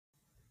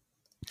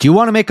Do you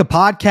want to make a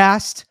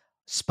podcast?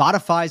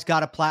 Spotify's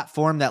got a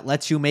platform that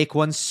lets you make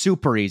one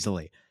super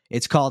easily.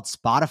 It's called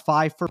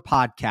Spotify for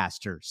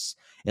Podcasters.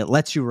 It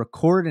lets you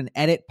record and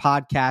edit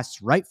podcasts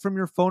right from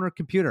your phone or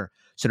computer.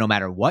 So no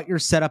matter what your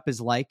setup is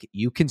like,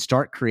 you can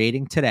start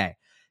creating today.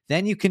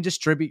 Then you can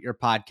distribute your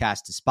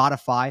podcast to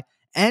Spotify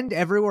and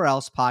everywhere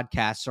else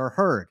podcasts are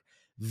heard.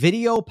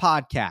 Video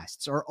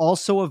podcasts are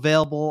also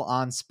available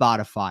on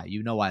Spotify.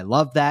 You know I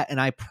love that, and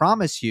I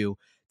promise you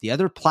the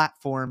other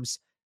platforms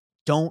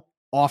don't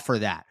offer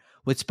that.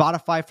 With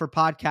Spotify for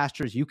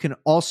Podcasters, you can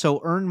also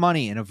earn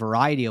money in a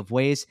variety of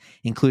ways,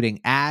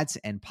 including ads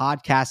and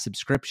podcast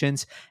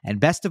subscriptions. And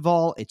best of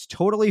all, it's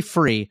totally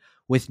free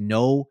with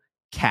no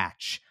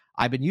catch.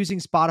 I've been using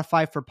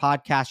Spotify for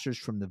Podcasters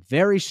from the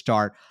very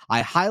start.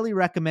 I highly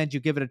recommend you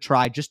give it a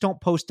try. Just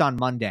don't post on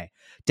Monday.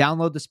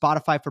 Download the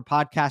Spotify for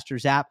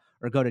Podcasters app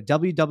or go to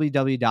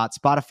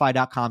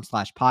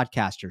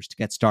www.spotify.com/podcasters to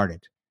get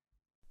started.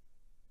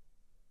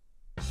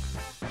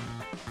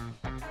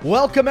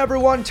 Welcome,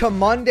 everyone, to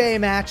Monday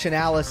Match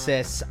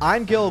Analysis.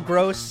 I'm Gil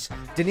Gross.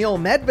 Daniil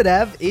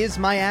Medvedev is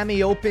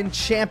Miami Open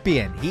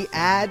champion. He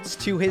adds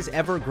to his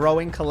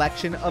ever-growing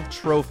collection of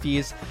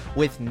trophies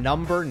with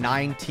number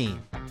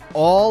 19.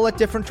 All at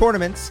different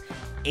tournaments,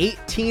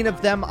 18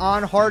 of them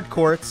on hard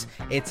courts.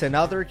 It's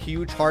another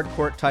huge hard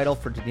court title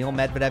for Daniil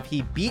Medvedev.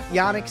 He beat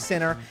Jannik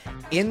Sinner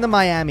in the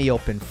Miami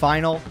Open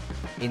final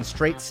in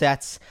straight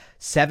sets.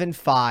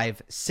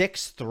 7-5,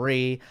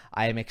 6-3.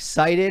 I am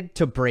excited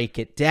to break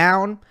it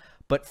down.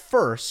 But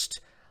first,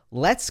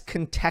 let's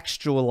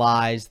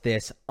contextualize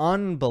this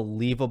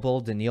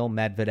unbelievable Daniil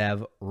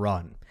Medvedev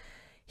run.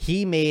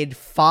 He made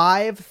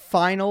 5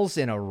 finals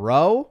in a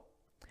row.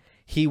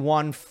 He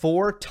won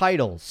 4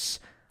 titles.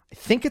 I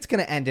think it's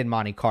going to end in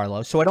Monte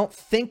Carlo, so I don't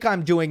think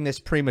I'm doing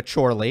this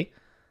prematurely.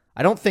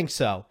 I don't think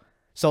so.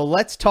 So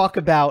let's talk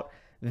about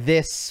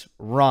this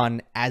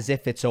run as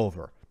if it's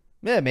over.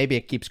 Maybe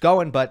it keeps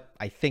going, but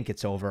I think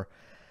it's over.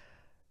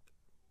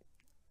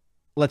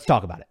 Let's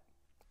talk about it.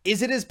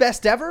 Is it his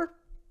best ever?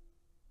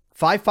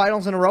 5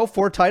 finals in a row,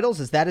 4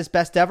 titles. Is that his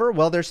best ever?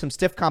 Well, there's some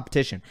stiff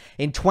competition.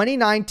 In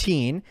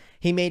 2019,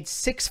 he made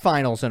 6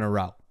 finals in a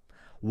row.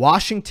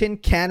 Washington,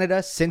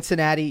 Canada,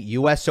 Cincinnati,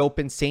 U.S.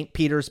 Open, St.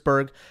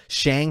 Petersburg,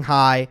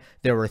 Shanghai.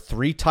 There were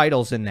 3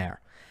 titles in there.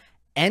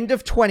 End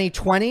of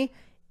 2020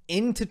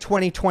 into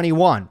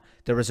 2021.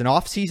 There was an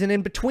offseason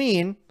in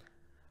between,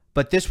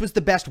 but this was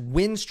the best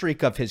win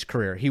streak of his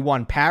career. He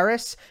won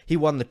Paris. He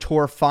won the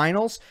Tour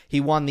Finals.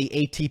 He won the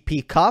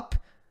ATP Cup.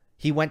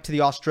 He went to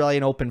the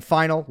Australian Open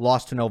final,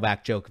 lost to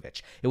Novak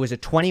Djokovic. It was a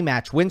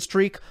 20-match win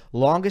streak,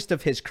 longest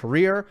of his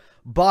career,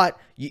 but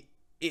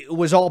it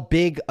was all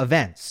big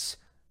events.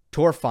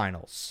 Tour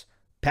Finals,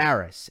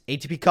 Paris,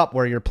 ATP Cup,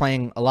 where you're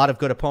playing a lot of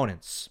good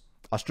opponents,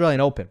 Australian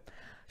Open.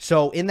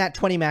 So in that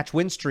 20-match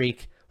win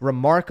streak,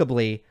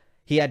 remarkably,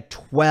 he had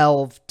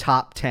 12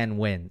 top 10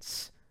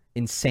 wins.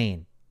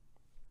 Insane.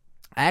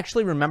 I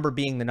actually remember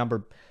being the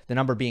number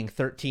being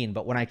 13,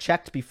 but when I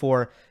checked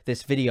before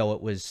this video,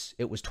 it was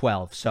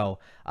 12. So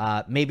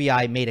maybe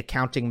I made a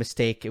counting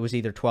mistake. It was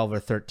either 12 or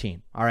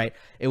 13. All right,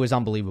 it was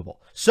unbelievable.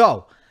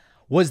 So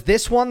was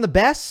this one the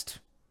best?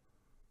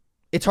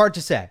 It's hard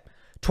to say.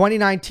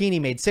 2019, he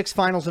made 6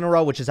 finals in a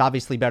row, which is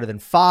obviously better than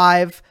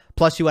 5.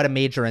 Plus, you had a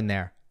major in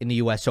there in the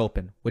U.S.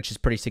 Open, which is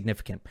pretty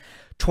significant.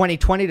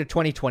 2020 to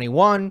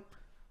 2021,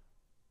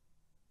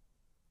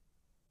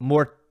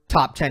 more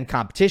top 10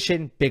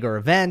 competition, bigger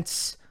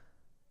events,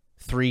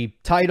 3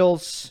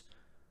 titles.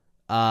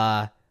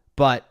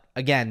 But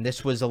again,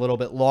 this was a little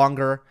bit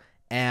longer,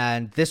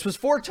 and this was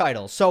 4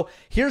 titles. So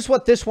here's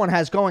what this one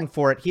has going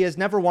for it. He has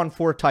never won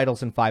 4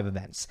 titles in 5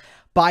 events.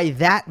 By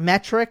that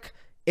metric,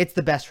 it's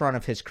the best run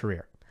of his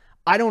career.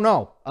 I don't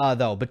know,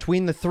 though.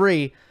 Between the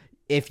 3,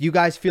 if you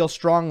guys feel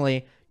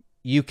strongly,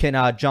 you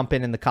can jump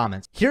in the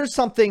comments. Here's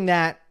something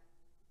that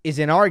is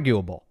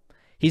inarguable.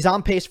 He's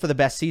on pace for the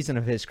best season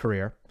of his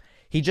career.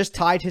 He just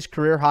tied his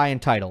career high in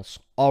titles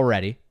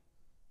already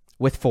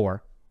with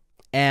 4.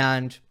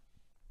 And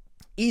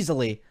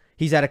easily,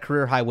 he's at a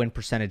career high win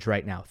percentage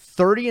right now.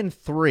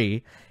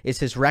 30-3 is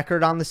his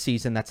record on the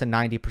season. That's a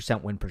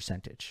 90% win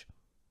percentage.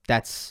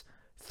 That's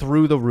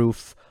through the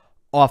roof,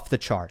 off the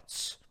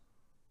charts.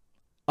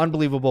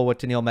 Unbelievable what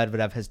Daniil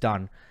Medvedev has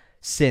done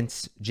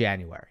since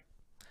January.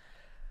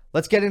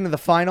 Let's get into the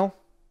final.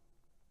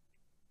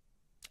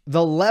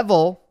 The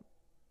level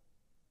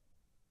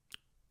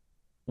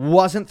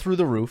wasn't through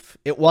the roof.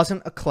 It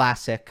wasn't a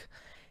classic.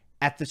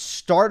 At the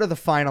start of the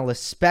final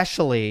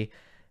especially,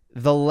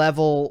 the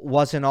level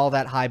wasn't all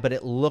that high, but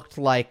it looked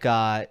like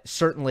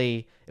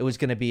certainly it was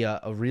going to be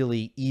a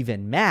really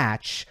even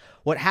match.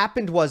 What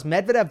happened was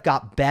Medvedev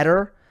got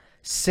better.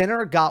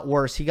 Sinner got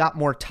worse. He got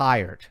more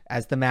tired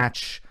as the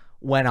match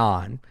went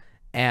on.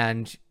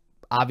 And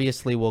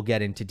obviously we'll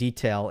get into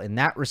detail in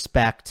that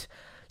respect.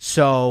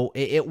 So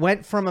it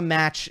went from a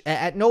match.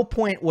 At no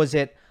point was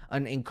it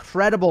an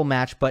incredible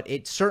match, but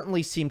it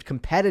certainly seemed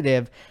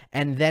competitive.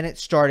 And then it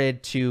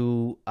started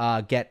to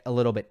get a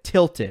little bit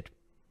tilted.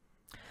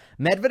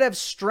 Medvedev's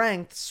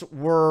strengths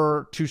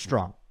were too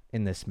strong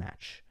in this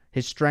match.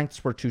 His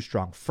strengths were too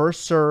strong.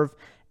 First serve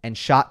and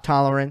shot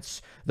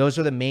tolerance. Those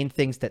are the main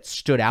things that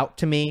stood out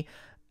to me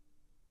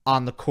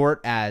on the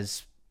court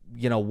as,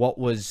 what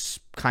was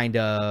kind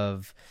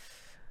of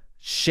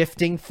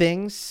shifting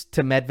things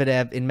to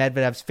Medvedev in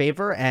Medvedev's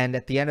favor. And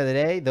at the end of the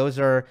day, those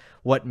are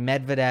what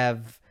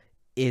Medvedev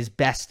is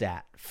best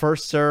at.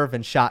 First serve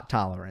and shot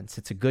tolerance.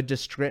 It's a good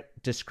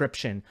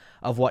description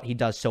of what he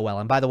does so well.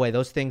 And by the way,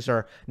 those things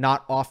are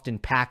not often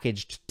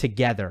packaged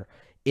together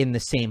in the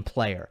same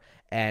player.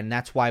 And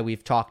that's why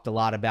we've talked a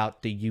lot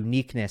about the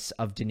uniqueness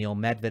of Daniil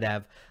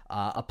Medvedev,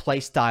 a play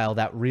style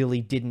that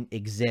really didn't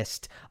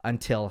exist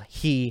until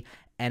he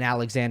and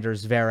Alexander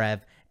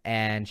Zverev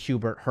and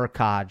Hubert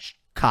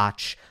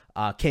Hurkacz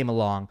came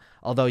along.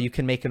 Although you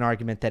can make an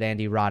argument that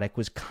Andy Roddick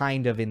was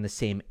kind of in the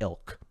same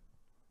ilk.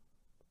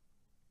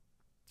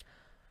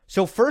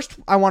 So first,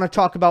 I want to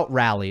talk about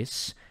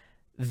rallies.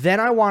 Then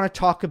I want to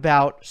talk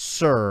about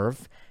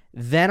serve.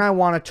 Then I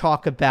want to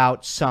talk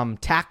about some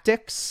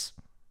tactics.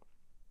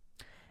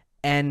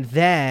 And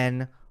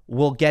then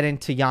we'll get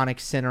into Jannik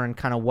Sinner and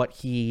kind of what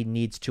he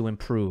needs to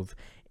improve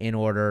in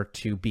order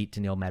to beat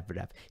Daniil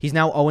Medvedev. He's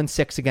now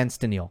 0-6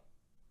 against Daniil.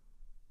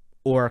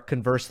 Or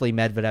conversely,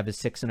 Medvedev is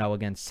 6-0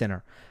 against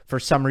Sinner. For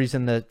some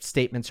reason, the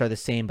statements are the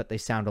same, but they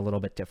sound a little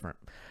bit different.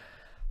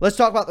 Let's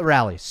talk about the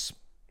rallies.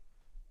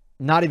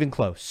 Not even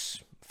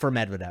close for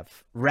Medvedev.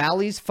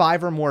 Rallies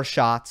 5 or more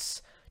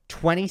shots,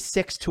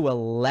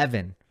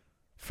 26-11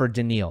 for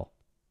Daniil.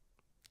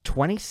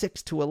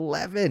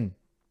 26-11.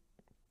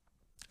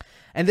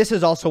 And this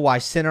is also why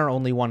Sinner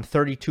only won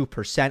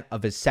 32%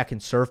 of his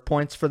second serve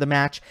points for the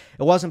match.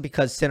 It wasn't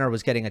because Sinner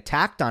was getting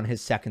attacked on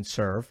his second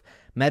serve.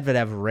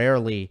 Medvedev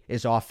rarely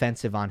is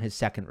offensive on his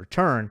second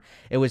return.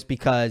 It was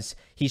because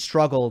he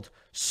struggled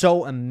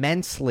so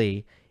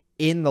immensely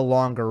in the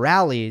longer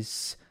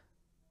rallies.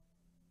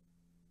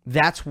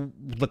 That's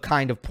the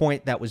kind of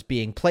point that was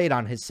being played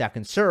on his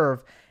second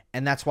serve,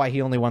 and that's why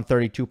he only won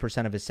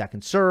 32% of his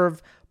second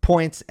serve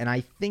points, and I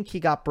think he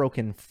got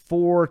broken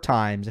 4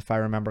 times, if I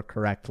remember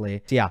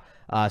correctly.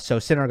 So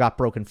Sinner got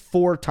broken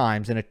 4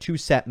 times in a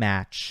 2-set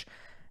match.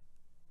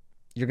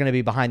 You're going to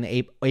be behind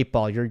the eight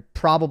ball. You're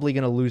probably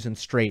going to lose in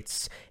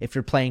straights if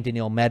you're playing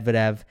Daniil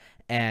Medvedev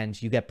and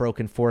you get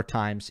broken 4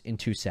 times in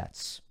 2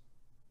 sets.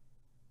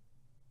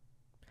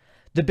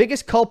 The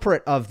biggest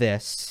culprit of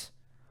this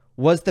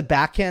was the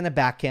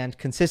backhand-to-backhand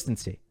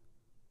consistency.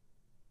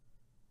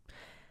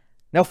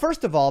 Now,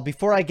 first of all,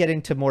 before I get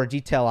into more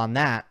detail on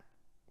that,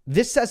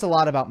 this says a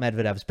lot about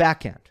Medvedev's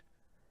backhand.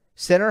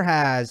 Sinner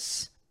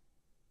has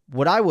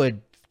what I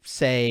would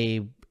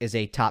say is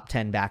a top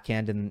 10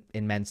 backhand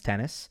in men's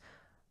tennis.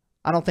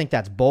 I don't think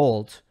that's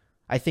bold.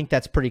 I think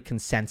that's pretty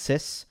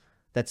consensus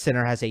that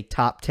Sinner has a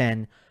top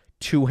 10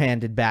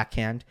 two-handed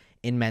backhand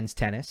in men's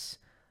tennis.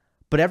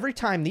 But every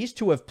time these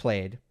two have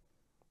played,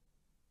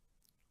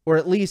 or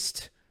at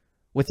least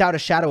without a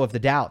shadow of the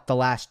doubt, the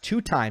last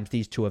 2 times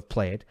these two have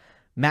played,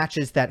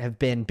 matches that have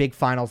been big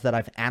finals that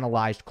I've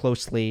analyzed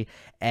closely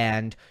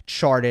and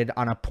charted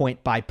on a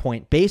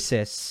point-by-point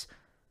basis,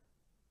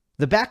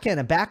 the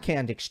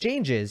backhand-to-backhand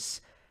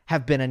exchanges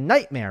have been a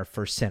nightmare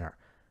for Sinner.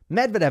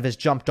 Medvedev has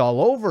jumped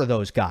all over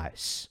those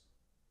guys.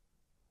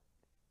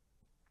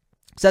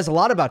 Says a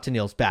lot about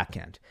Daniil's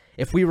backhand.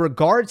 If we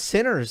regard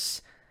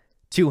Sinner's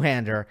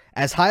two-hander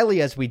as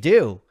highly as we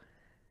do,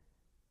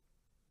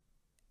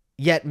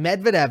 yet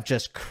Medvedev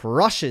just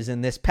crushes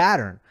in this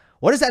pattern,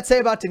 what does that say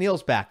about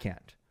Daniil's backhand?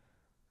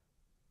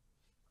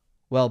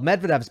 Well,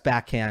 Medvedev's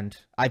backhand,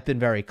 I've been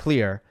very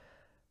clear.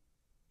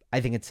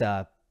 I think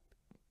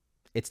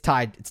it's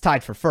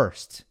tied for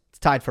first. It's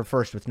tied for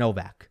first with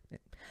Novak.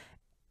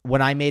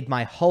 When I made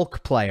my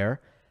Hulk player,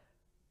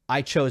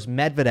 I chose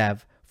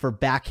Medvedev for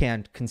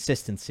backhand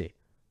consistency.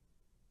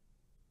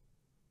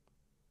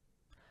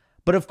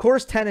 But of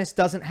course, tennis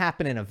doesn't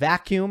happen in a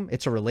vacuum.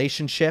 It's a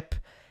relationship.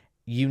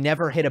 You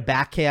never hit a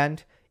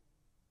backhand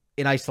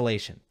in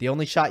isolation. The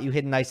only shot you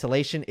hit in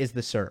isolation is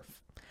the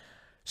serve.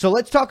 So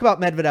let's talk about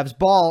Medvedev's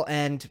ball,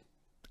 and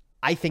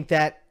I think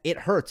that it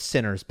hurts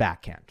Sinner's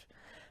backhand.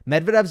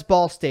 Medvedev's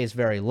ball stays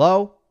very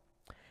low,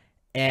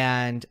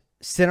 and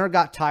Sinner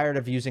got tired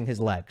of using his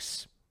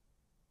legs.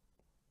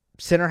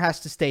 Sinner has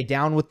to stay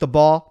down with the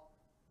ball.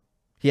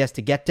 He has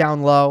to get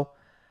down low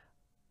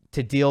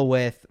to deal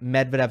with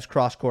Medvedev's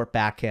cross-court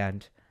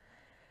backhand.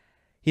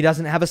 He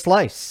doesn't have a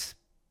slice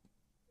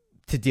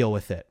to deal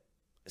with it.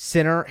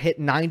 Sinner hit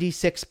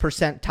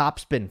 96%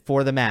 topspin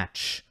for the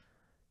match.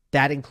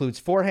 That includes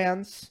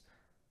forehands,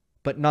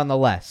 but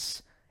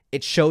nonetheless,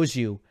 it shows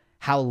you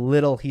how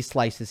little he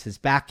slices his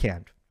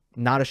backhand.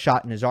 Not a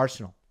shot in his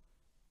arsenal.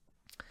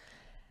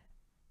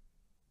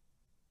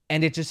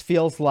 And it just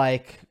feels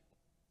like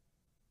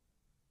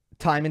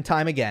time and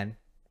time again,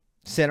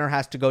 Sinner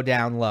has to go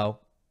down low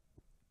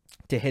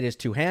to hit his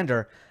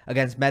two-hander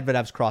against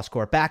Medvedev's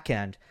cross-court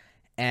backhand.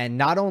 And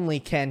not only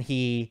can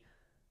he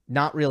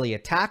not really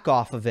attack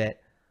off of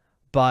it,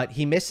 but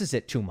he misses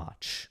it too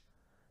much.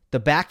 The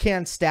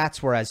backhand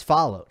stats were as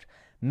followed.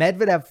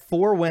 Medvedev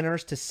 4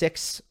 winners to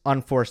 6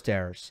 unforced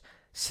errors.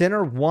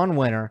 Sinner 1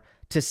 winner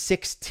to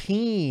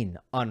 16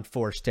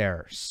 unforced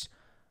errors.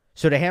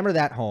 So to hammer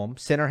that home,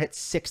 Sinner hit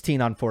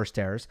 16 unforced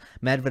errors.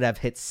 Medvedev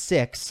hit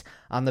 6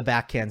 on the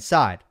backhand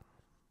side.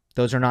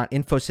 Those are not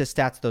Infosys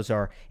stats. Those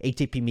are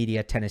ATP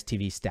Media Tennis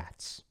TV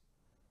stats.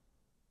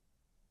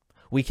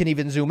 We can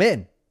even zoom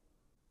in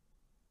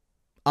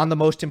on the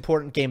most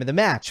important game of the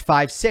match,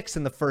 5-6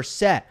 in the first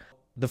set.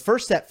 The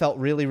first set felt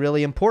really,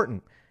 really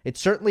important. It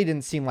certainly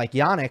didn't seem like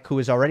Jannik, who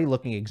was already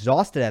looking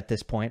exhausted at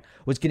this point,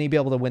 was going to be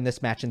able to win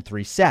this match in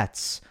 3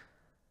 sets.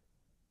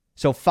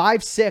 So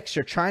 5-6,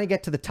 you're trying to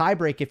get to the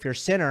tiebreak if you're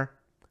Sinner.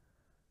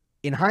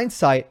 In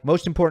hindsight,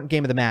 most important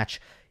game of the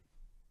match,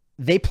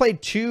 they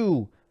played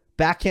 2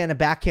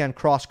 backhand-to-backhand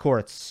cross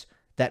courts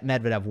that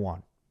Medvedev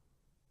won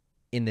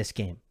in this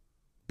game.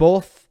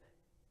 Both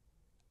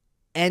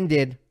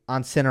ended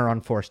on Sinner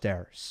unforced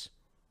errors.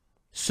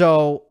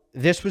 So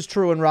this was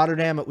true in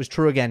Rotterdam. It was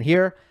true again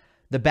here.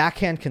 The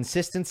backhand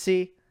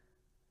consistency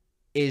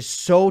is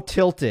so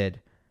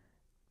tilted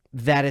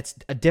that it's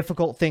a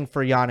difficult thing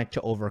for Jannik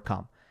to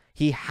overcome.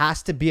 He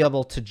has to be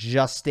able to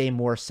just stay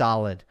more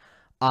solid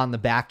on the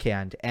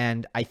backhand.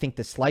 And I think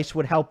the slice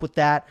would help with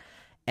that.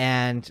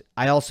 And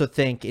I also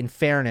think, in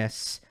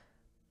fairness,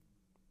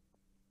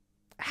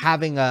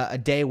 having a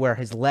day where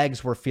his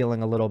legs were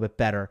feeling a little bit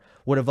better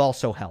would have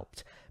also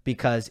helped,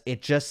 because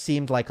it just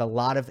seemed like a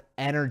lot of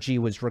energy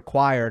was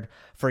required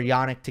for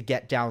Jannik to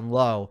get down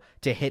low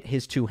to hit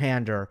his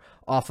two-hander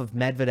off of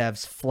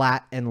Medvedev's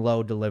flat and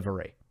low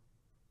delivery.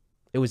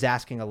 It was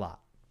asking a lot.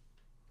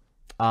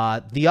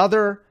 The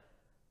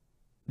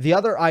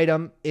other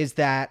item is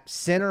that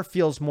Sinner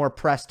feels more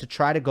pressed to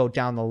try to go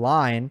down the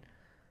line,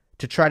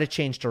 to try to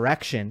change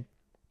direction.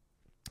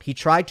 He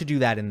tried to do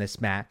that in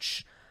this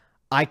match.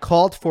 I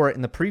called for it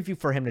in the preview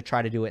for him to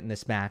try to do it in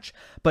this match.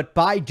 But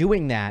by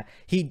doing that,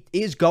 he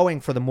is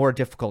going for the more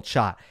difficult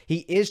shot. He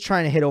is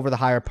trying to hit over the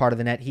higher part of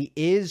the net. He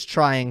is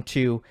trying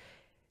to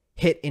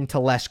hit into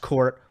less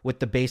court with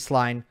the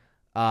baseline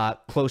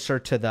closer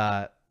to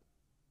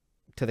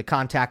the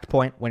contact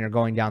point when you're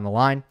going down the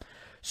line.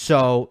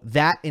 So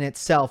that in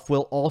itself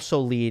will also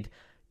lead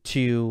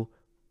to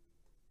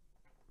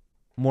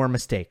more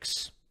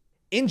mistakes.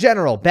 In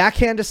general,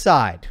 backhand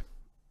aside,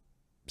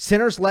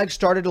 Sinner's legs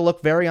started to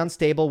look very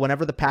unstable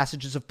whenever the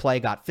passages of play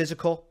got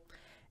physical.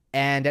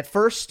 And at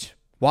first,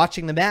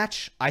 watching the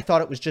match, I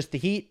thought it was just the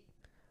heat.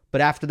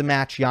 But after the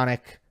match,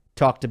 Jannik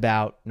talked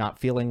about not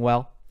feeling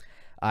well.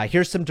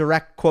 Here's some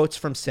direct quotes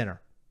from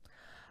Sinner.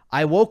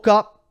 "I woke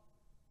up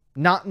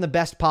not in the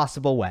best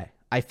possible way.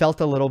 I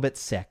felt a little bit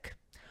sick.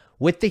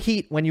 With the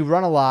heat, when you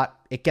run a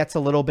lot, it gets a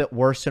little bit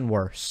worse and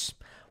worse.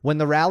 When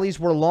the rallies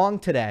were long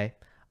today,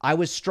 I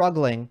was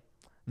struggling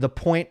the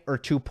point or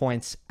 2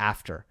 points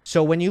after."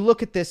 So when you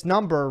look at this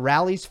number,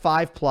 rallies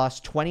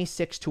 5+,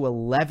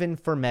 26-11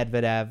 for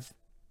Medvedev.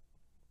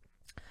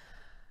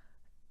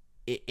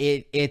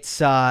 It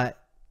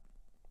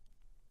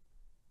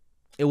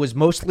was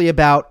mostly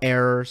about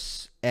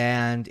errors,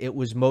 and it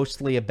was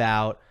mostly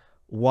about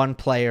one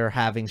player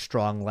having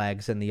strong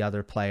legs and the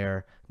other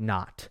player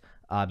not.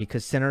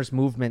 Because Sinner's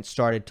movement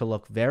started to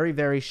look very,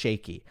 very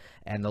shaky.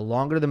 And the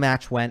longer the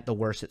match went, the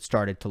worse it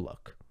started to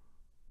look.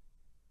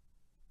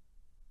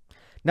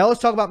 Now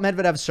let's talk about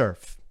Medvedev's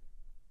serve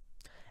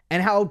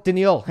and how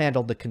Daniil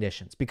handled the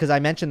conditions, because I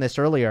mentioned this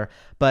earlier,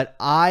 but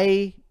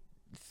I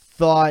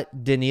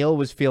thought Daniil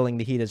was feeling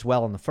the heat as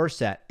well in the first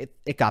set.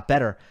 It got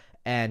better,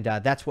 and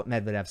that's what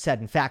Medvedev said.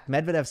 In fact,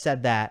 Medvedev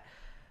said that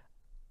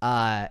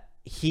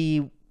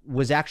he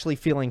was actually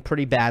feeling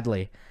pretty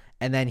badly,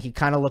 and then he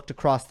kind of looked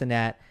across the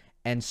net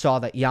and saw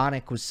that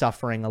Jannik was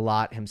suffering a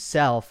lot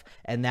himself,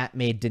 and that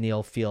made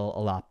Daniil feel a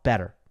lot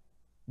better,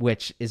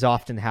 which is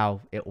often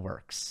how it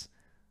works.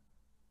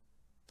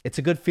 It's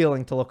a good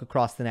feeling to look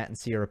across the net and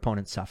see your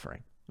opponent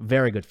suffering.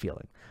 Very good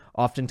feeling.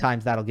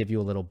 Oftentimes, that'll give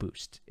you a little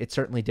boost. It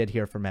certainly did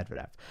here for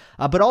Medvedev.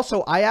 But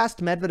also, I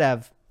asked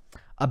Medvedev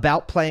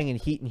about playing in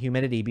heat and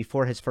humidity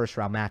before his first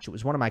round match. It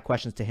was one of my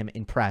questions to him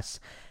in press.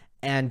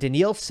 And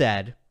Daniil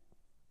said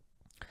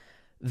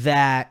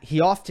that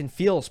he often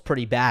feels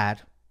pretty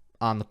bad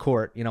on the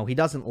court. You know, he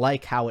doesn't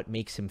like how it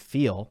makes him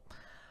feel,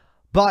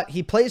 but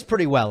he plays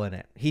pretty well in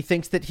it. He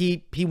thinks that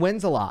he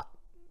wins a lot.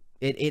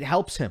 It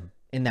helps him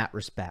in that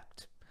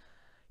respect.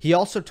 He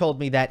also told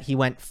me that he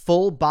went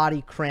full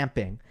body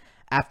cramping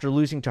after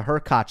losing to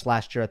Hurkacz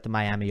last year at the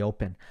Miami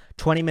Open.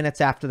 20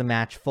 minutes after the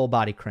match, full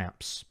body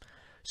cramps.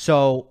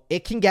 So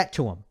it can get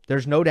to him.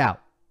 There's no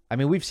doubt. I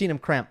mean, we've seen him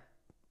cramp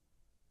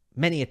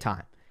many a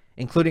time,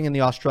 including in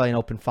the Australian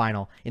Open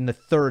final in the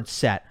third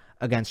set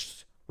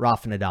against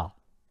Rafa Nadal.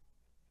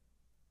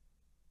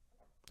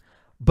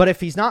 But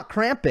if he's not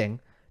cramping,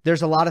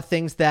 there's a lot of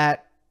things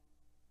that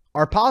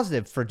are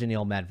positive for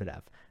Daniil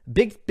Medvedev.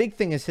 Big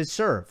thing is his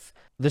serve.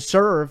 The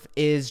serve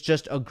is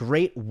just a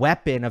great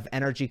weapon of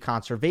energy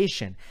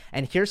conservation.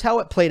 And here's how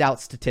it played out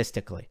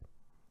statistically.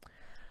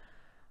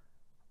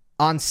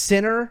 On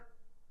Sinner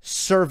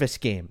service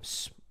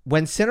games,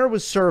 when Sinner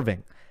was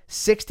serving,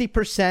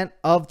 60%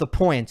 of the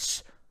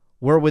points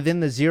were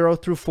within the 0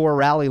 through 4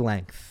 rally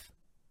length.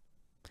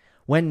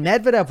 When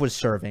Medvedev was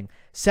serving,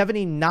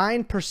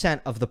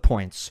 79% of the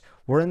points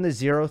were in the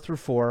 0 through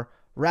 4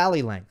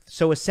 rally length.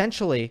 So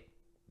essentially,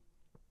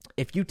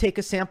 if you take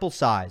a sample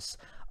size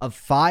of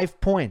 5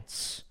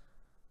 points,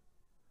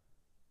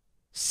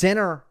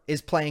 Sinner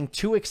is playing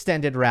 2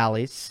 extended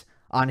rallies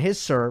on his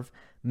serve.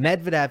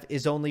 Medvedev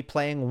is only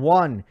playing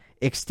 1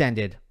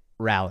 extended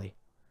rally.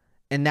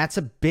 And that's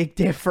a big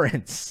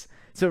difference.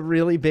 It's a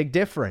really big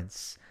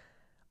difference.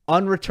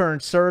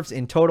 Unreturned serves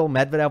in total,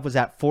 Medvedev was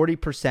at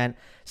 40%.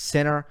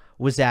 Sinner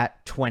was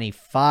at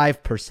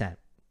 25%.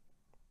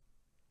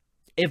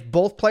 If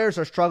both players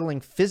are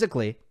struggling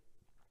physically,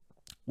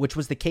 which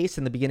was the case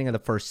in the beginning of the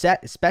first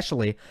set,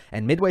 especially,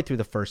 and midway through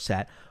the first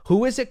set,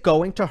 who is it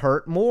going to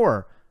hurt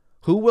more?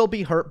 Who will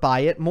be hurt by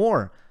it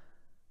more?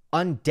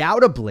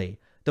 Undoubtedly,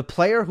 the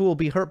player who will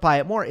be hurt by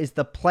it more is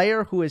the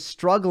player who is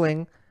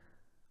struggling,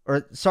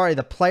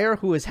 the player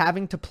who is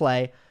having to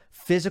play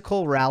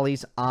physical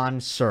rallies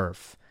on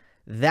serve.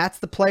 That's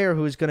the player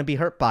who is going to be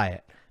hurt by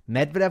it.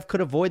 Medvedev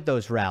could avoid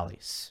those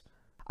rallies.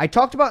 I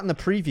talked about in the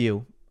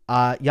preview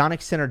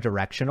Jannik Sinner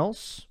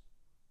directionals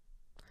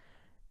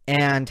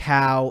and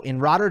how in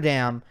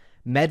Rotterdam,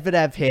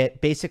 Medvedev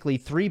hit basically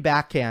 3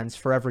 backhands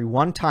for every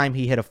 1 time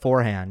he hit a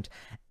forehand,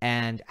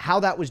 and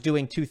how that was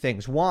doing 2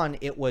 things. One,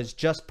 it was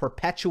just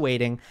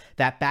perpetuating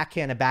that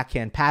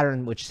backhand-to-backhand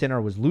pattern, which Sinner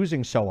was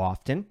losing so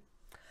often.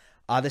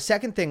 The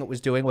second thing it was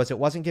doing was it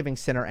wasn't giving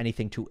Sinner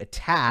anything to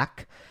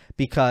attack,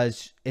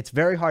 because it's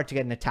very hard to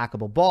get an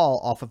attackable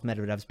ball off of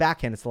Medvedev's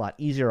backhand. It's a lot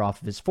easier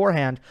off of his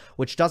forehand,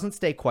 which doesn't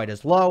stay quite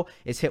as low,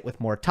 is hit with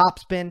more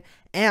topspin,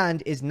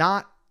 and is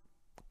not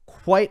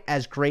quite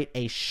as great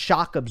a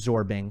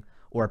shock-absorbing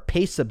or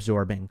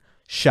pace-absorbing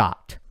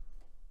shot.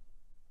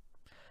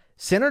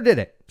 Sinner did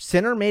it.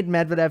 Sinner made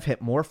Medvedev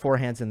hit more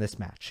forehands in this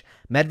match.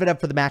 Medvedev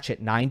for the match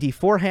hit 90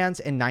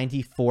 forehands and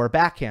 94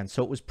 backhands,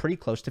 so it was pretty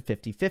close to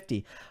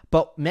 50-50.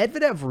 But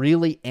Medvedev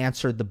really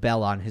answered the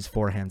bell on his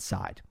forehand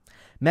side.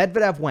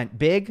 Medvedev went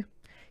big.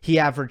 He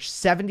averaged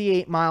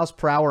 78 miles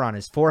per hour on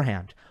his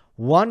forehand,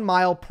 1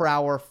 mile per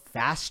hour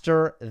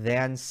faster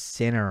than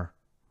Sinner.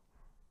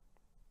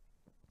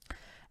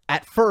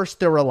 At first,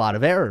 there were a lot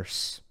of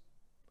errors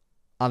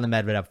on the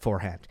Medvedev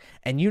forehand.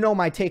 And you know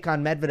my take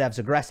on Medvedev's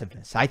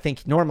aggressiveness. I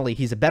think normally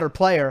he's a better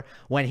player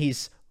when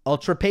he's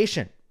ultra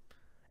patient.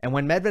 And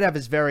when Medvedev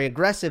is very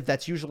aggressive,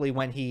 that's usually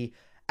when he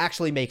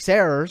actually makes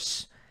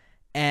errors.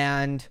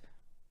 And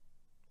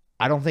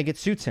I don't think it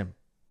suits him.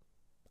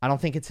 I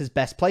don't think it's his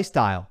best play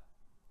style.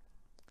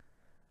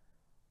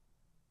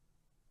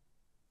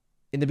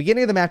 In the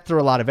beginning of the match, there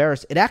were a lot of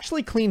errors. It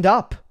actually cleaned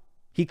up.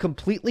 He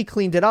completely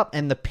cleaned it up.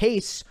 And the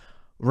pace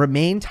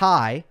remained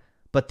high,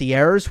 but the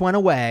errors went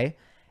away.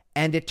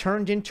 And it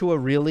turned into a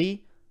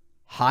really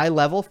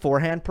high-level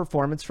forehand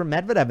performance from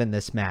Medvedev in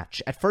this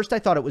match. At first, I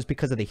thought it was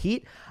because of the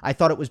heat. I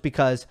thought it was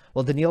because,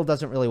 well, Daniil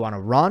doesn't really want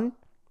to run,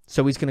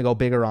 so he's going to go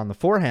bigger on the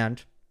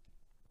forehand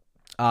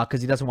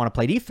because he doesn't want to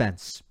play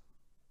defense.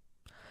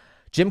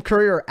 Jim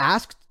Courier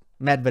asked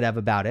Medvedev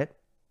about it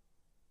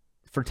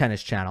for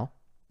Tennis Channel,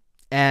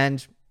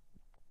 and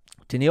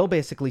Daniil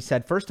basically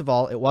said, first of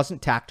all, it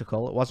wasn't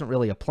tactical. It wasn't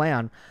really a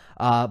plan,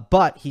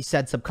 but he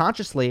said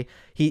subconsciously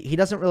he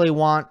doesn't really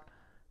want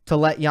to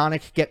let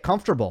Jannik get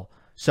comfortable.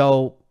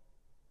 So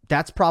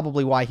that's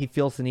probably why he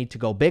feels the need to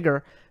go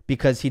bigger,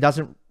 because he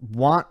doesn't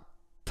want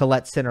to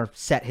let Sinner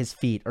set his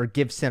feet or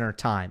give Sinner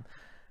time,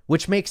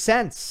 which makes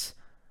sense.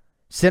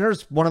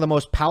 Sinner's one of the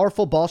most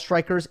powerful ball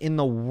strikers in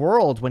the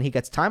world when he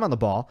gets time on the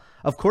ball.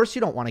 Of course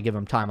you don't want to give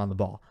him time on the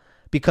ball,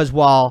 because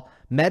while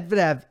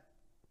Medvedev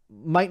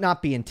might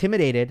not be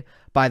intimidated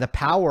by the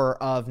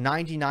power of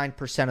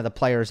 99% of the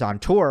players on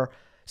tour,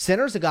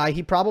 Sinner's a guy,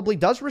 he probably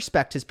does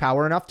respect his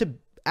power enough to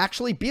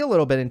actually be a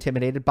little bit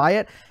intimidated by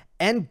it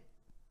and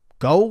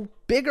go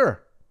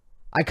bigger.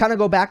 I kind of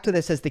go back to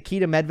this as the key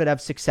to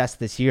Medvedev's success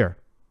this year.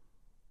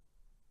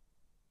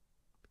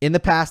 In the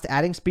past,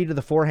 adding speed to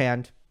the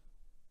forehand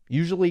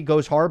usually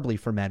goes horribly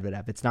for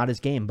Medvedev. It's not his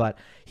game, but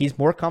he's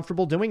more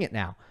comfortable doing it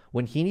now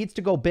when he needs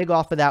to go big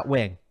off of that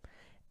wing.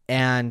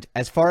 And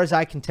as far as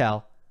I can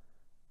tell,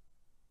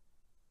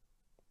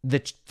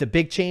 the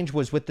big change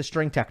was with the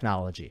string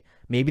technology.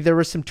 Maybe there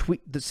was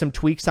some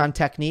tweaks on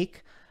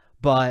technique,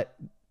 but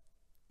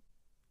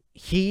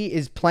he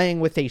is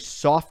playing with a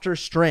softer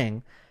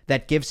string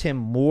that gives him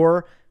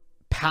more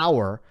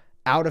power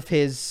out of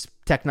his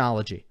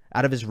technology,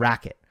 out of his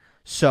racket.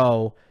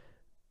 So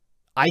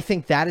I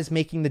think that is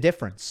making the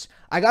difference.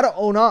 I got to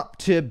own up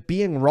to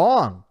being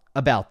wrong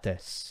about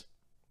this,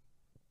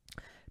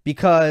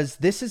 because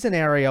this is an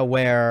area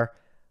where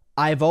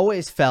I've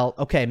always felt,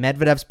 okay,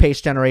 Medvedev's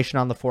pace generation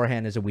on the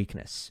forehand is a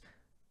weakness.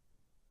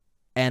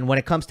 And when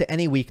it comes to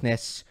any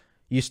weakness,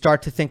 you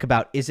start to think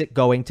about, is it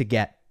going to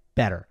get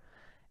better?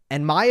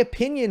 And my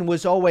opinion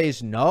was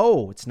always,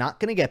 no, it's not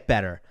going to get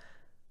better.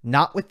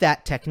 Not with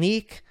that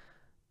technique,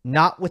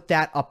 not with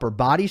that upper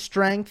body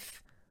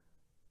strength,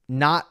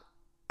 not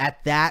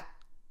at that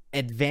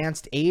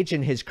advanced age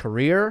in his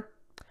career.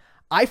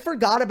 I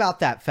forgot about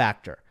that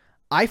factor.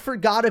 I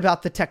forgot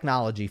about the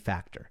technology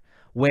factor,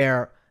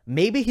 where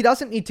Maybe he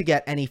doesn't need to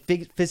get any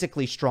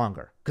physically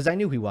stronger, because I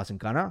knew he wasn't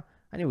gonna.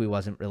 I knew he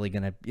wasn't really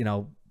gonna,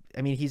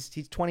 I mean, he's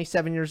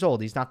 27 years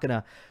old. He's not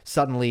gonna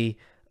suddenly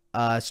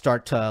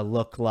start to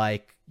look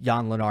like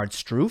Jan-Lennard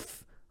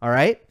Struff, all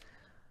right?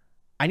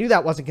 I knew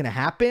that wasn't going to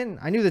happen.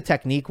 I knew the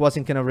technique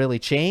wasn't going to really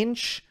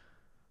change.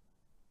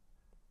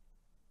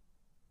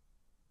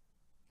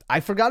 I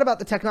forgot about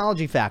the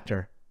technology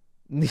factor.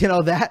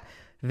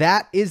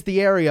 That is the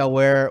area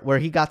where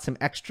he got some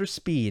extra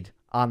speed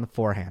on the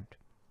forehand.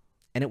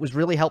 And it was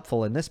really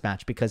helpful in this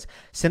match because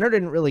Sinner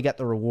didn't really get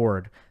the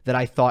reward that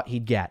I thought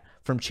he'd get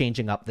from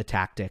changing up the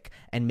tactic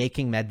and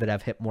making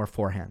Medvedev hit more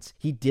forehands.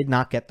 He did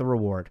not get the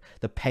reward.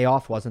 The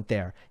payoff wasn't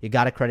there. You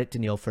got to credit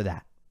Daniil for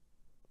that.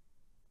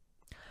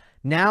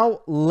 Now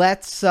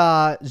let's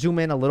zoom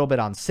in a little bit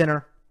on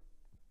Sinner.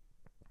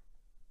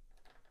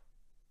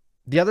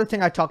 The other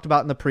thing I talked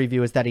about in the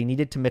preview is that he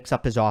needed to mix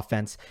up his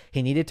offense.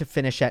 He needed to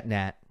finish at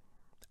net.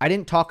 I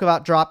didn't talk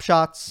about drop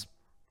shots,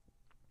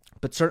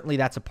 but certainly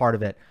that's a part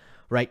of it,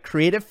 right?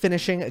 Creative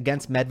finishing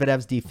against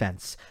Medvedev's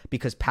defense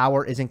because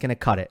power isn't going to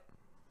cut it.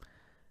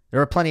 There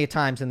were plenty of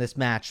times in this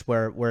match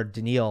where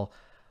Daniil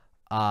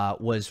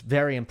was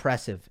very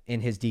impressive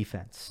in his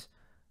defense,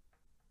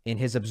 in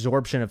his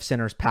absorption of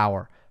Sinner's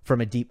power from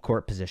a deep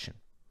court position.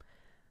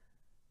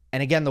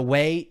 And again, the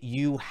way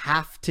you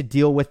have to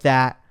deal with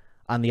that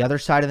on the other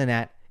side of the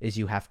net is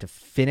you have to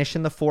finish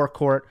in the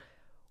forecourt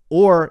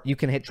or you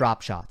can hit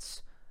drop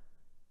shots.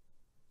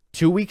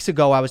 2 weeks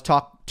ago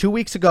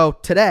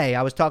today,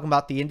 I was talking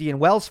about the Indian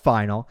Wells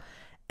final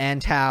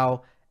and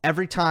how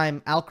every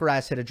time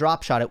Alcaraz hit a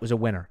drop shot, it was a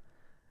winner.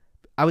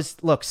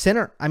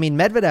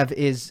 Medvedev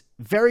is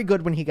very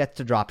good when he gets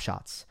to drop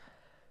shots.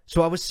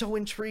 So I was so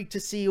intrigued to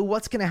see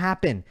what's going to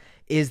happen.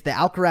 Is the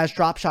Alcaraz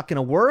drop shot going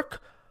to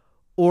work?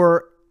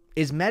 Or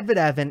is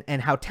Medvedev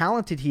and how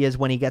talented he is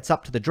when he gets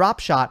up to the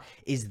drop shot,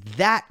 is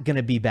that going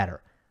to be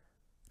better?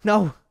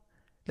 No,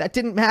 that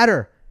didn't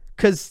matter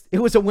because it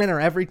was a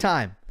winner every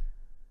time.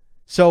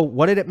 So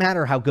what did it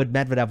matter how good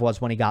Medvedev was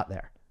when he got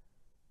there?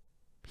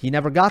 He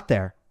never got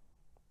there.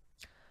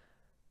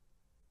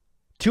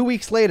 2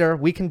 weeks later,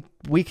 we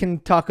can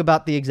talk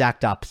about the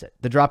exact opposite.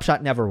 The drop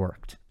shot never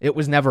worked. It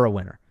was never a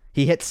winner.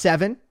 He hit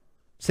 7.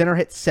 Sinner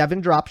hit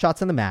 7 drop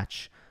shots in the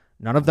match.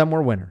 None of them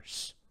were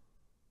winners.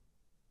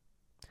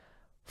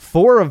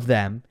 4 of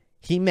them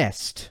he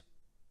missed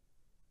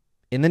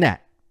in the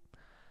net.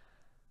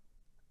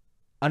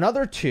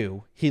 Another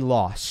 2 he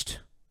lost.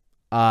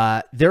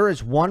 There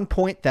is one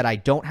point that I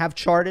don't have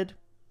charted.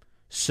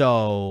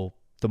 So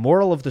the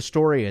moral of the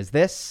story is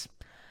this.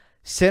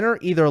 Sinner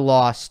either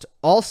lost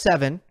all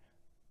 7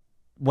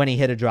 when he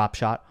hit a drop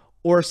shot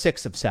or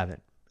 6 of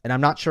 7. And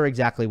I'm not sure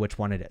exactly which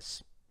one it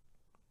is.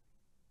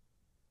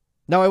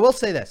 Now, I will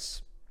say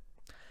this.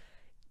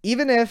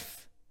 Even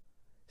if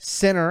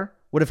Sinner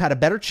would have had a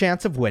better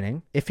chance of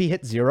winning if he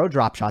hit 0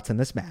 drop shots in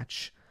this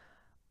match,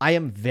 I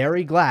am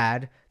very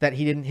glad that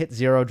he didn't hit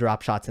 0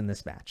 drop shots in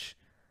this match.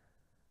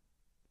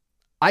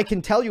 I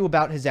can tell you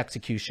about his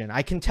execution.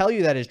 I can tell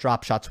you that his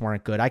drop shots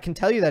weren't good. I can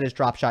tell you that his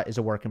drop shot is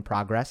a work in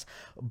progress.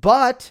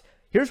 But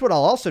here's what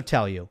I'll also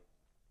tell you.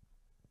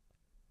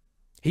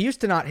 He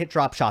used to not hit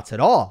drop shots at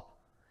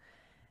all.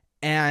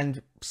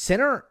 And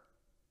Sinner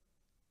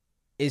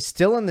is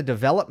still in the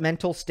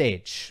developmental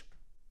stage.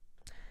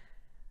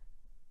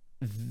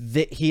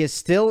 He is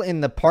still in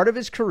the part of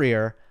his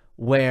career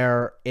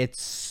where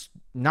it's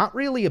not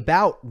really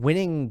about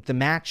winning the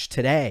match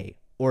today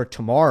or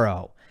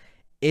tomorrow.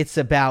 It's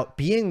about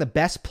being the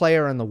best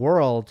player in the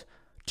world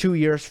 2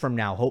 years from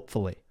now,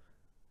 hopefully.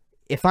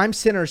 If I'm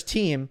Sinner's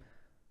team,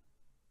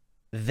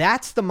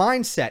 that's the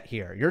mindset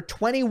here. You're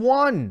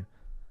 21.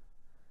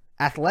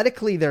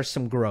 Athletically, there's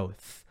some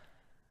growth.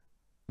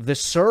 The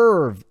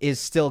serve is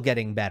still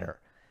getting better.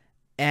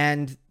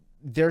 And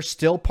there's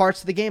still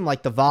parts of the game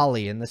like the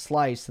volley and the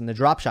slice and the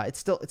drop shot. It's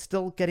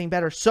still getting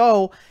better.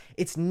 So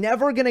it's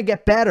never going to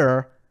get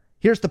better.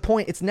 Here's the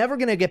point. It's never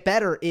going to get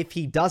better if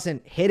he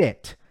doesn't hit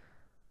it.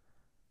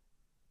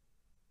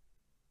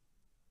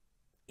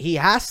 He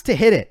has to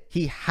hit it.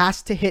 He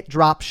has to hit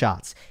drop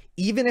shots.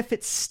 Even if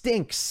it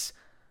stinks,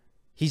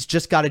 he's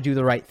just got to do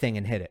the right thing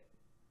and hit it.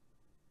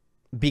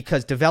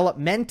 Because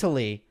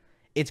developmentally,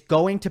 it's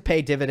going to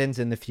pay dividends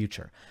in the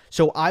future.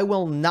 So I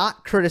will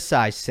not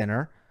criticize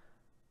Sinner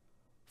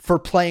for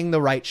playing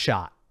the right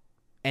shot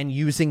and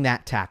using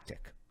that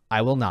tactic.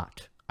 I will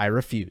not. I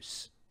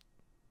refuse.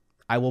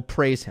 I will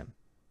praise him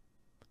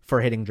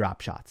for hitting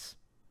drop shots.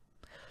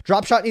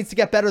 Drop shot needs to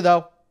get better,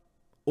 though,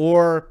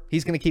 or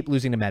he's going to keep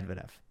losing to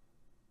Medvedev.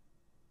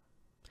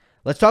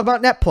 Let's talk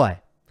about net play.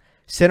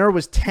 Sinner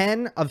was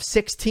 10 of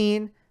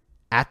 16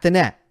 at the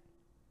net.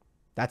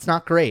 That's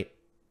not great.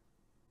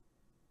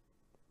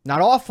 Not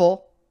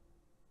awful.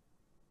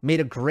 Made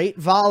a great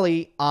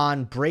volley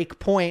on break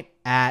point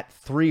at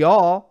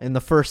 3-all in the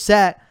first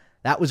set.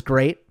 That was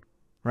great,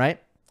 right?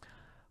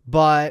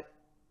 But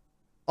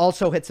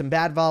also hit some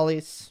bad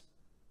volleys.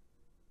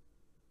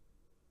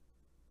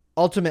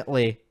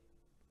 Ultimately,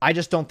 I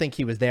just don't think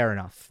he was there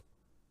enough,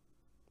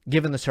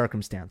 given the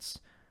circumstance.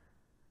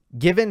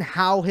 given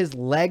how his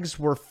legs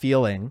were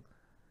feeling,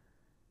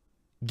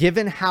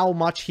 given how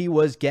much he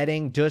was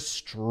getting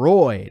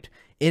destroyed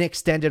in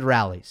extended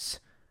rallies,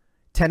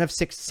 10 of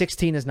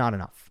 16 is not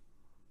enough.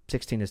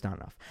 16 is not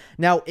enough.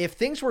 Now, if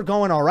things were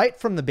going all right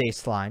from the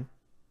baseline,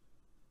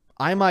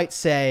 I might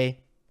say,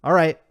 all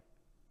right,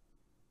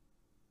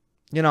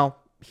 you know,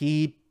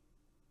 he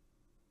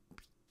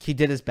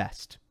did his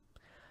best.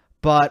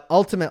 But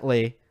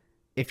ultimately,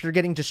 if you're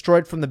getting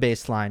destroyed from the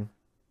baseline,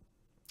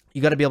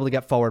 you got to be able to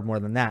get forward more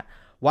than that.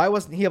 Why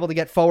wasn't he able to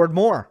get forward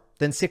more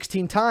than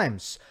 16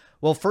 times?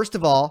 Well, first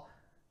of all,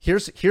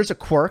 here's a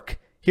quirk.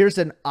 Here's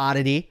an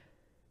oddity.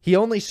 He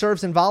only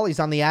serves and volleys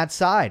on the ad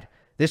side.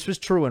 This was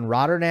true in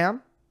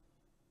Rotterdam,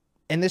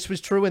 and this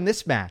was true in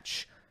this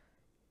match.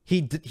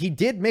 He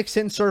did mix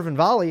in serve and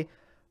volley,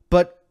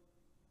 but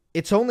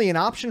it's only an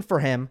option for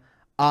him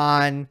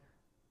on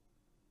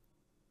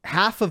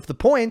half of the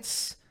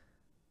points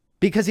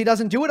because he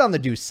doesn't do it on the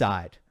deuce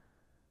side.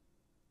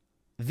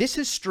 This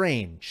is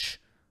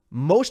strange.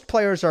 Most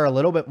players are a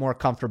little bit more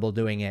comfortable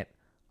doing it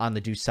on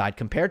the deuce side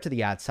compared to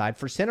the ad side.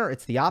 For Sinner,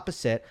 it's the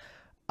opposite,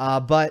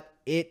 but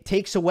it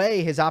takes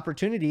away his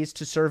opportunities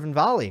to serve and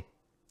volley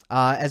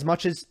as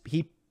much as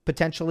he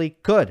potentially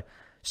could.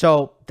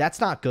 So that's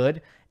not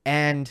good.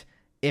 And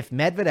if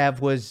Medvedev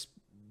was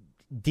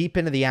deep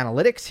into the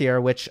analytics here,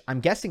 which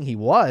I'm guessing he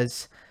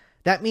was,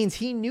 that means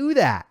he knew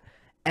that.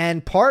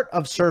 And part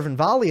of serve and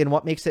volley and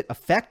what makes it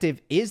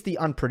effective is the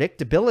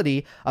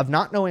unpredictability of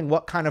not knowing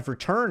what kind of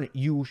return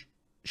you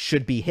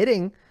should be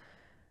hitting.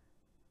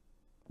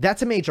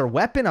 That's a major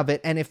weapon of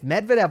it. And if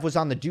Medvedev was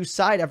on the deuce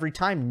side every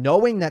time,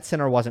 knowing that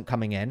Sinner wasn't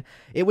coming in,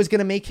 it was going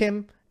to make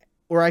him,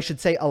 or I should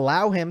say,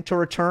 allow him to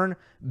return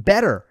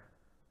better.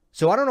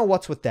 So I don't know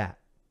what's with that.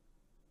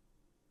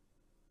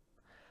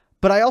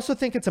 But I also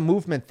think it's a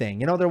movement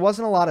thing. You know, there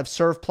wasn't a lot of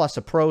serve plus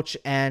approach,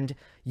 and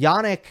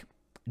Jannik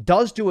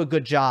does do a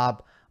good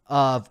job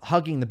of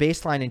hugging the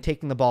baseline and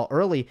taking the ball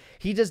early.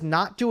 He does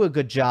not do a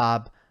good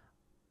job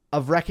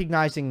of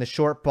recognizing the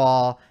short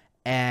ball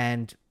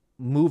and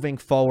moving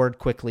forward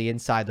quickly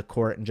inside the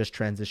court and just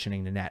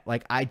transitioning to net.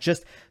 Like,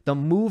 the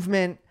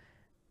movement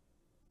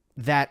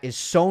that is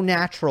so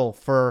natural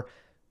for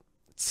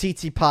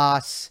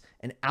Tsitsipas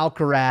and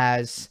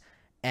Alcaraz,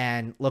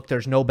 and look,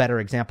 there's no better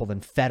example than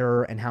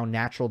Federer and how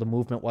natural the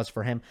movement was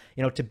for him.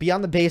 You know, to be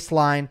on the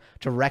baseline,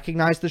 to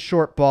recognize the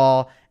short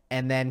ball,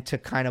 and then to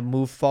kind of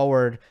move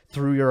forward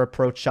through your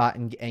approach shot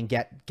and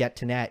get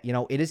to net. You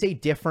know, it is a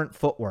different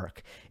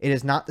footwork. It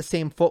is not the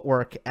same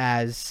footwork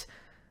as,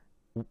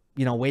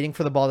 you know, waiting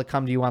for the ball to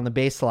come to you on the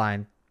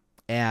baseline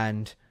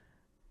and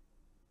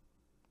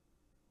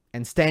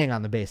staying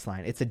on the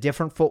baseline. It's a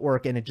different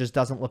footwork, and it just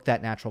doesn't look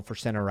that natural for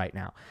Sinner right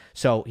now.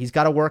 So he's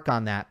got to work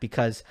on that,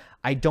 because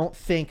I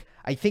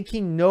think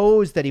he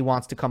knows that he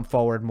wants to come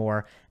forward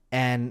more,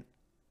 and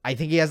I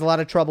think he has a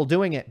lot of trouble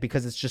doing it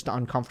because it's just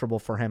uncomfortable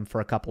for him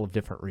for a couple of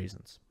different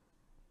reasons.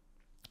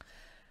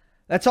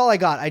 That's all I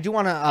got. I do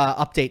want to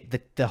update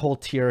the whole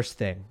tiers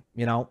thing.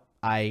 You know,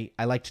 I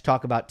like to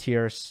talk about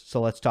tiers, so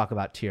let's talk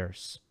about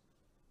tiers.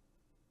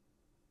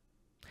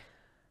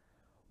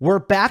 We're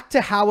back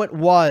to how it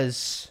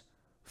was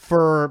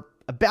for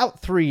about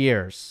 3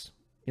 years.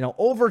 You know,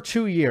 over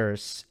 2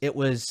 years, it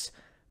was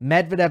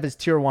Medvedev is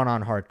tier 1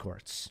 on hard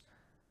courts.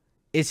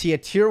 Is he a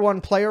tier 1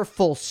 player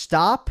full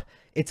stop?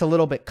 It's a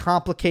little bit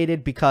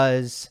complicated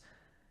because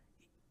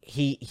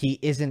he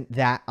isn't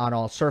that on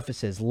all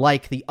surfaces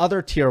like the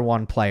other tier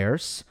 1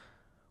 players,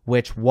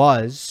 which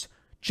was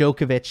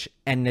Djokovic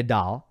and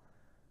Nadal.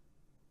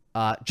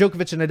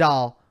 Djokovic and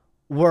Nadal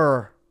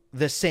were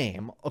the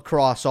same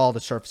across all the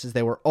surfaces.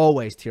 They were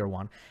always tier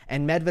 1.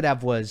 And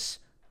Medvedev was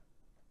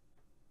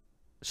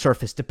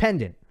surface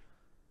dependent.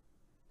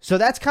 So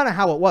that's kind of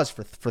how it was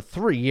for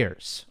 3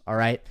 years. All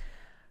right.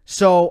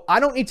 So I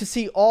don't need to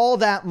see all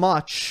that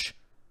much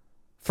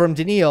from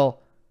Daniil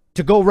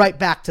to go right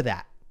back to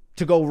that,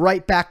 to go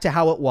right back to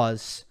how it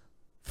was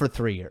for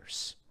 3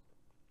 years.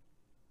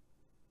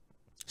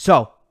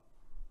 So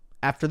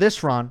after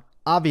this run,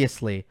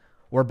 obviously,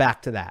 we're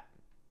back to that.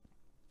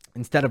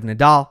 Instead of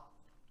Nadal,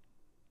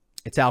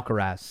 it's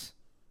Alcaraz,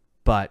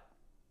 but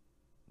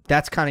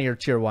that's kind of your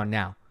tier 1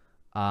 now.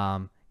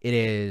 It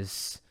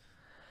is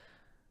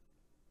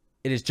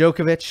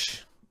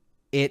Djokovic,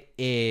 it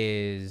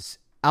is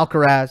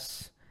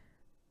Alcaraz,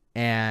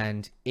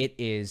 and it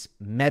is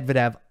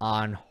Medvedev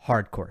on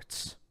hard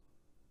courts.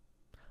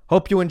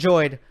 Hope you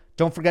enjoyed.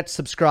 Don't forget to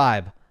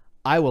subscribe.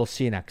 I will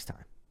see you next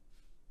time.